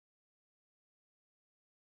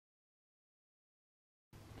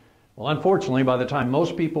Well, unfortunately, by the time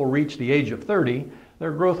most people reach the age of 30, their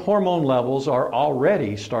growth hormone levels are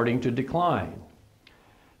already starting to decline.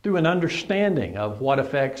 Through an understanding of what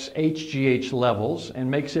affects HGH levels and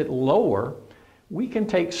makes it lower, we can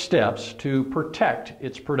take steps to protect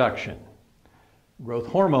its production. Growth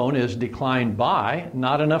hormone is declined by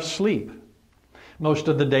not enough sleep. Most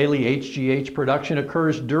of the daily HGH production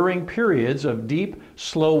occurs during periods of deep,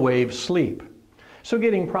 slow-wave sleep. So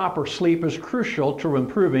getting proper sleep is crucial to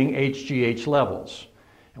improving HGH levels.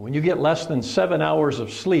 And when you get less than 7 hours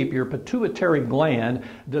of sleep, your pituitary gland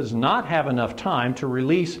does not have enough time to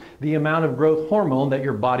release the amount of growth hormone that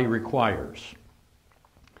your body requires.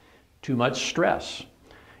 Too much stress.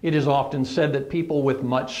 It is often said that people with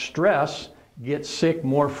much stress get sick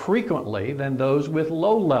more frequently than those with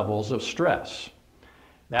low levels of stress.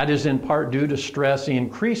 That is in part due to stress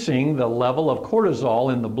increasing the level of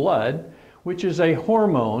cortisol in the blood, which is a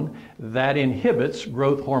hormone that inhibits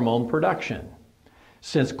growth hormone production.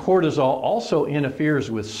 Since cortisol also interferes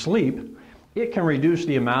with sleep, it can reduce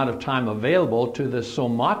the amount of time available to the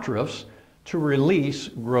somatropes to release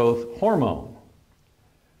growth hormone.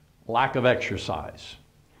 Lack of exercise.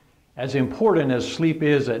 As important as sleep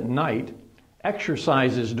is at night,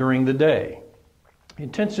 exercise is during the day.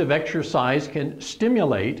 Intensive exercise can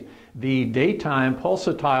stimulate the daytime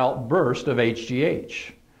pulsatile burst of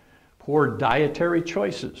HGH. Poor dietary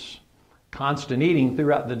choices. Constant eating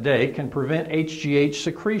throughout the day can prevent HGH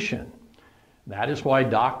secretion. That is why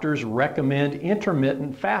doctors recommend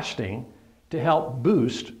intermittent fasting to help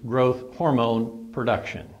boost growth hormone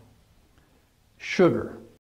production. Sugar.